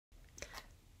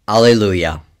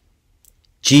Alleluia.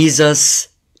 Jesus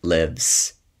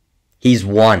lives. He's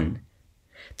won.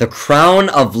 The crown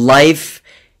of life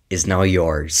is now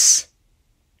yours.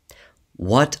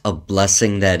 What a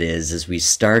blessing that is as we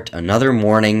start another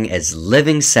morning as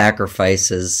living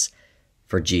sacrifices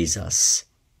for Jesus.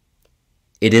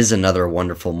 It is another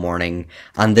wonderful morning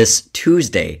on this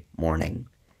Tuesday morning.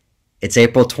 It's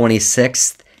April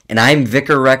 26th, and I'm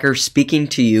Vicar Roecker speaking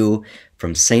to you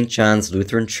from St. John's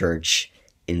Lutheran Church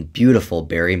in beautiful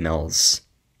Berry Mills.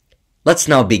 Let's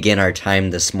now begin our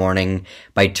time this morning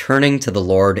by turning to the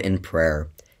Lord in prayer.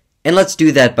 And let's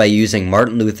do that by using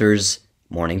Martin Luther's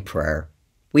morning prayer.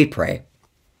 We pray.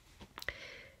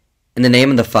 In the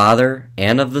name of the Father,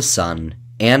 and of the Son,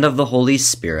 and of the Holy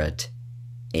Spirit.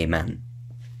 Amen.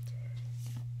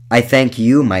 I thank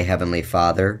you, my heavenly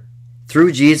Father,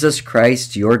 through Jesus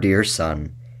Christ, your dear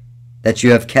Son, that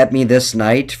you have kept me this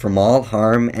night from all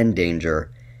harm and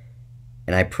danger.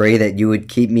 And I pray that you would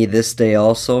keep me this day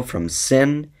also from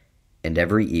sin and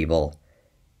every evil,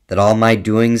 that all my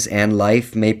doings and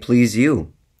life may please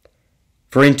you.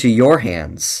 For into your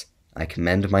hands I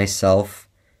commend myself,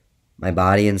 my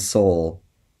body and soul,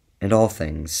 and all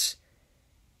things.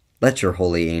 Let your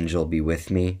holy angel be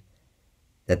with me,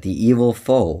 that the evil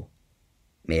foe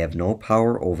may have no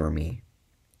power over me.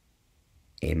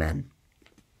 Amen.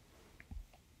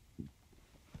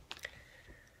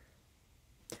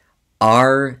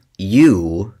 Are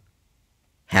you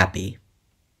happy?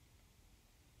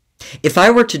 If I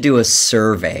were to do a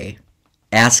survey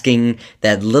asking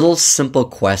that little simple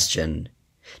question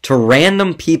to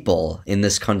random people in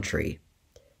this country,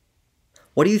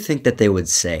 what do you think that they would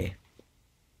say?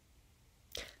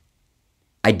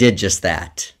 I did just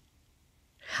that.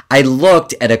 I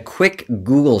looked at a quick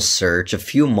Google search a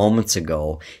few moments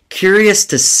ago, curious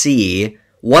to see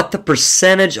what the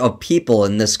percentage of people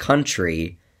in this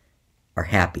country are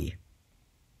happy.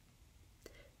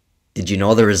 Did you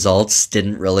know the results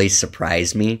didn't really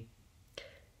surprise me?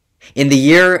 In the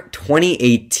year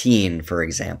 2018, for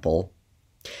example,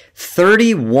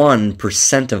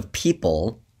 31% of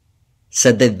people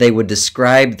said that they would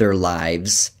describe their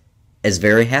lives as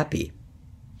very happy.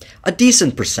 A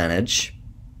decent percentage.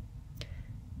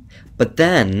 But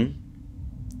then,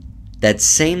 that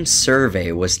same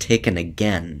survey was taken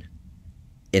again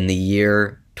in the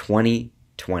year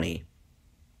 2020.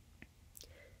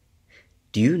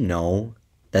 Do you know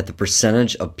that the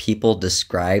percentage of people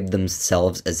describe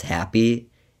themselves as happy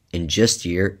in just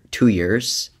 2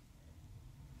 years?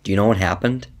 Do you know what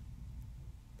happened?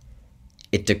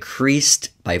 It decreased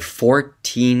by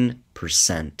 14%.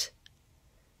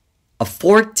 A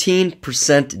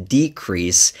 14%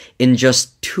 decrease in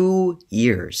just 2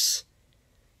 years.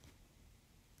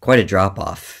 Quite a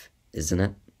drop-off, isn't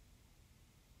it?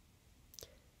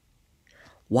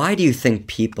 Why do you think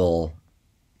people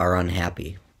are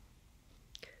unhappy?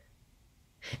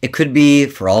 It could be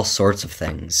for all sorts of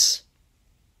things.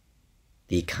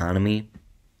 The economy,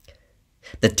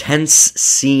 the tense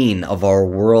scene of our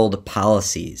world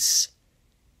policies,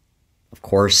 of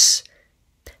course,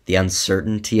 the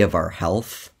uncertainty of our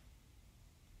health.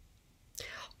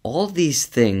 All these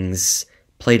things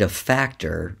played a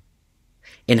factor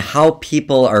in how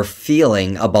people are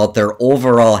feeling about their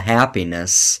overall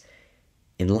happiness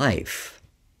in life.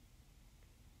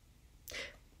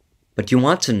 But do you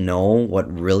want to know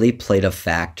what really played a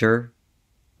factor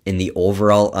in the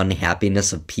overall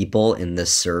unhappiness of people in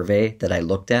this survey that I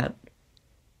looked at?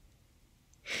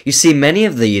 You see, many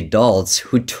of the adults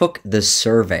who took this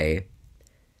survey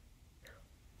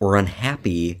were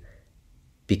unhappy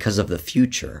because of the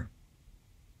future.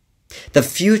 The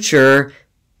future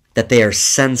that they are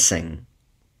sensing.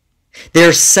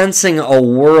 They're sensing a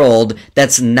world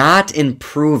that's not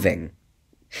improving,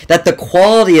 that the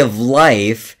quality of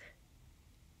life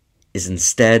is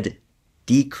instead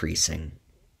decreasing.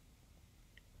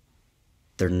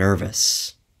 They're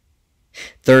nervous.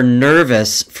 They're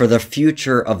nervous for the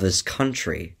future of this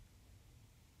country.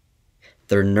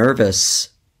 They're nervous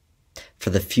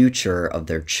for the future of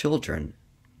their children.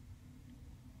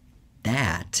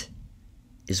 That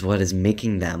is what is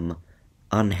making them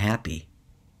unhappy.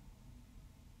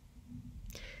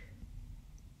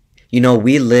 You know,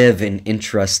 we live in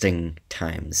interesting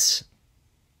times.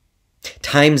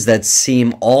 Times that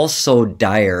seem all so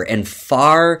dire and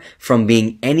far from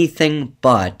being anything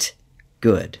but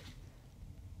good.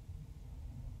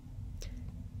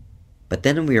 But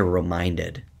then we are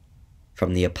reminded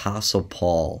from the Apostle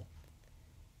Paul.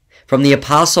 From the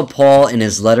Apostle Paul in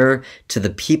his letter to the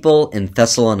people in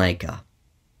Thessalonica.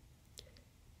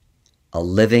 A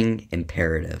living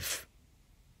imperative.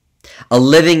 A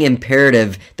living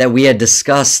imperative that we had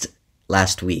discussed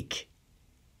last week.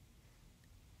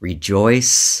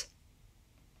 Rejoice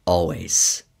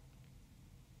always.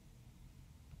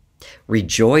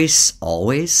 Rejoice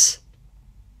always?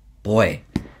 Boy,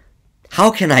 how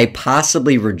can I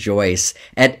possibly rejoice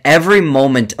at every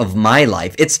moment of my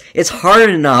life? It's hard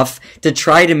enough to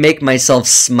try to make myself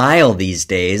smile these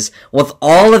days with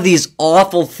all of these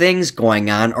awful things going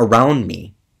on around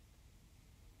me.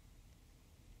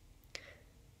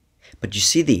 But you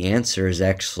see, the answer is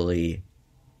actually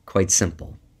quite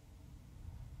simple.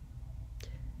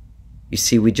 You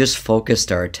see, we just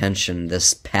focused our attention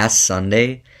this past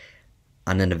Sunday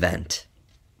on an event.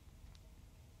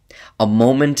 A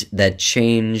moment that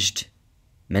changed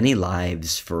many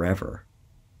lives forever.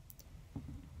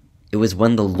 It was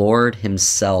when the Lord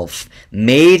himself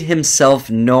made himself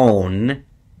known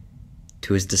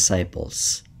to his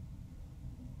disciples.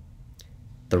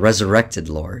 The resurrected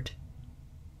Lord.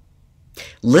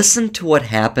 Listen to what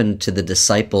happened to the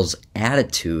disciples'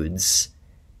 attitudes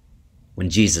when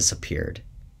Jesus appeared.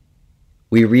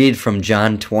 We read from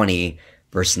John 20,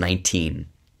 verse 19.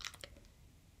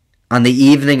 On the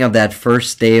evening of that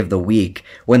first day of the week,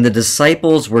 when the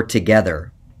disciples were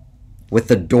together, with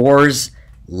the doors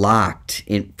locked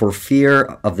for fear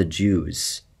of the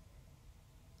Jews,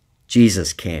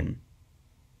 Jesus came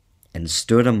and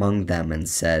stood among them and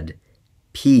said,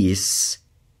 "Peace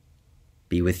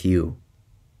be with you."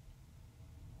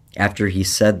 After he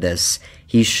said this,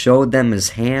 he showed them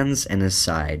his hands and his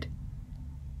side.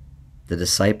 The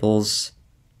disciples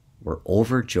were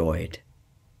overjoyed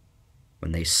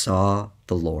when they saw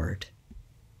the Lord.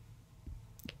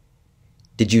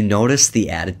 Did you notice the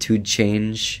attitude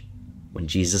change when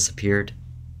Jesus appeared?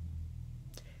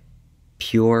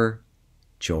 Pure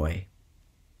joy.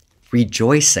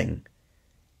 Rejoicing.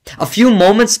 A few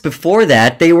moments before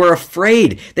that, they were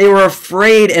afraid. They were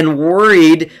afraid and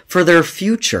worried for their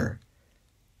future.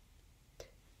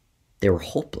 They were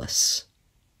hopeless.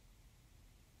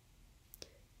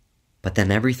 But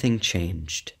then everything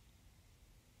changed.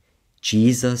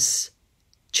 Jesus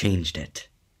changed it.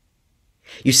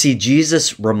 You see,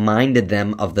 Jesus reminded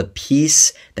them of the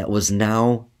peace that was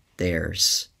now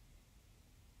theirs.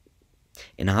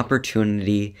 An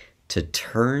opportunity to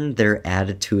turn their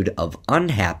attitude of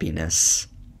unhappiness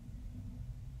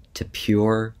to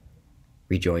pure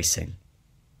rejoicing.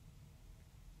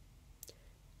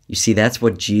 You see, that's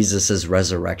what Jesus'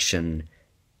 resurrection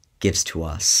gives to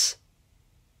us.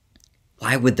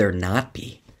 Why would there not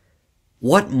be?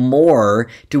 What more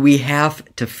do we have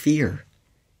to fear?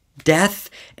 Death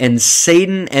and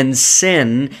Satan and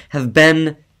sin have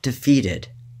been defeated.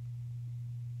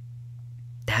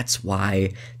 That's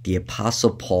why the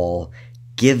Apostle Paul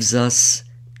gives us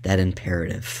that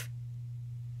imperative.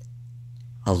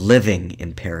 A living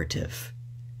imperative.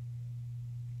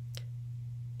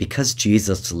 Because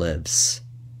Jesus lives.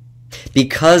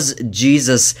 Because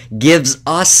Jesus gives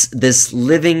us this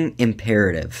living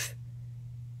imperative.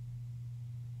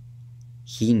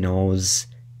 He knows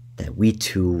that we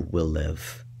too will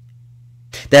live.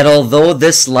 That although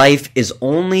this life is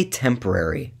only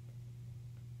temporary,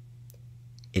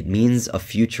 it means a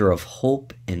future of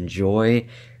hope and joy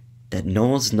that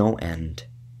knows no end.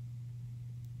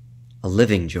 A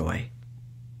living joy.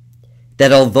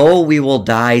 That although we will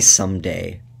die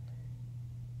someday,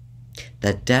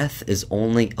 that death is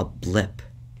only a blip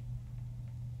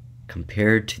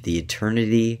compared to the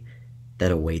eternity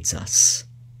that awaits us.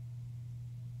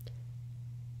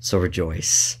 So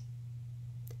rejoice.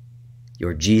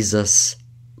 Your Jesus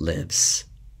lives.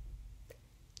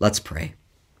 Let's pray.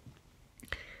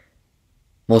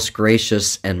 Most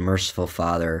gracious and merciful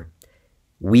Father,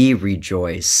 we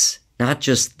rejoice, not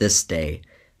just this day,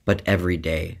 but every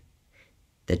day,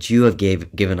 that you have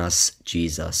given us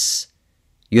Jesus.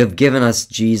 You have given us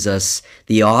Jesus,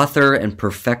 the author and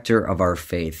perfecter of our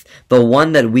faith, the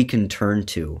one that we can turn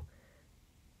to,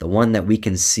 the one that we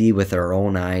can see with our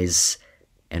own eyes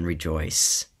and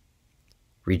rejoice.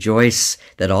 Rejoice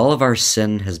that all of our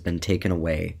sin has been taken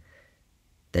away,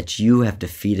 that you have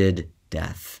defeated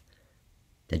death,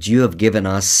 that you have given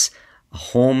us a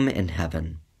home in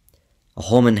heaven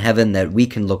that we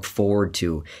can look forward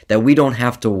to, that we don't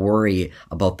have to worry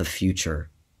about the future,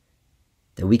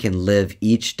 that we can live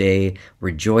each day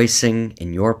rejoicing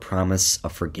in your promise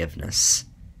of forgiveness.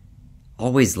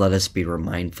 Always let us be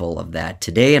mindful of that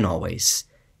today and always.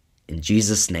 In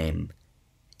Jesus' name,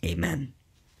 amen.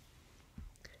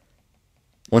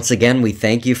 Once again, we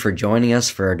thank you for joining us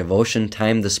for our devotion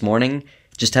time this morning.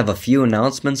 Just have a few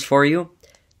announcements for you.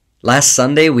 Last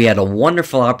Sunday, we had a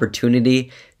wonderful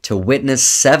opportunity to witness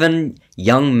 7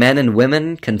 young men and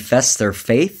women confess their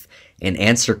faith and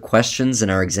answer questions in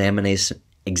our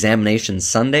Examination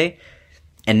Sunday.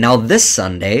 And now this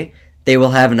Sunday, they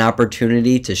will have an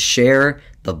opportunity to share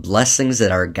the blessings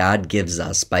that our God gives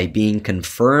us by being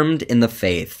confirmed in the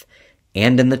faith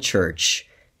and in the church,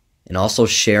 and also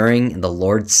sharing in the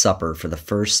Lord's Supper for the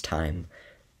first time.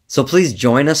 So please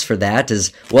join us for that,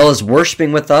 as well as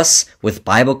worshiping with us with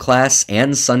Bible class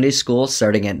and Sunday school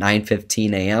starting at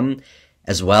 9:15 a.m.,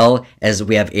 as well as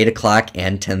we have 8 o'clock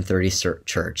and 10:30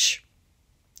 church.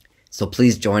 So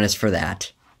please join us for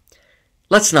that.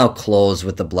 Let's now close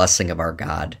with the blessing of our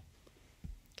God.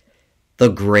 The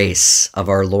grace of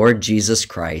our Lord Jesus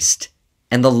Christ,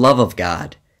 and the love of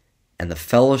God, and the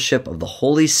fellowship of the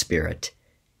Holy Spirit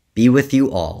be with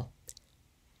you all.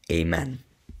 Amen.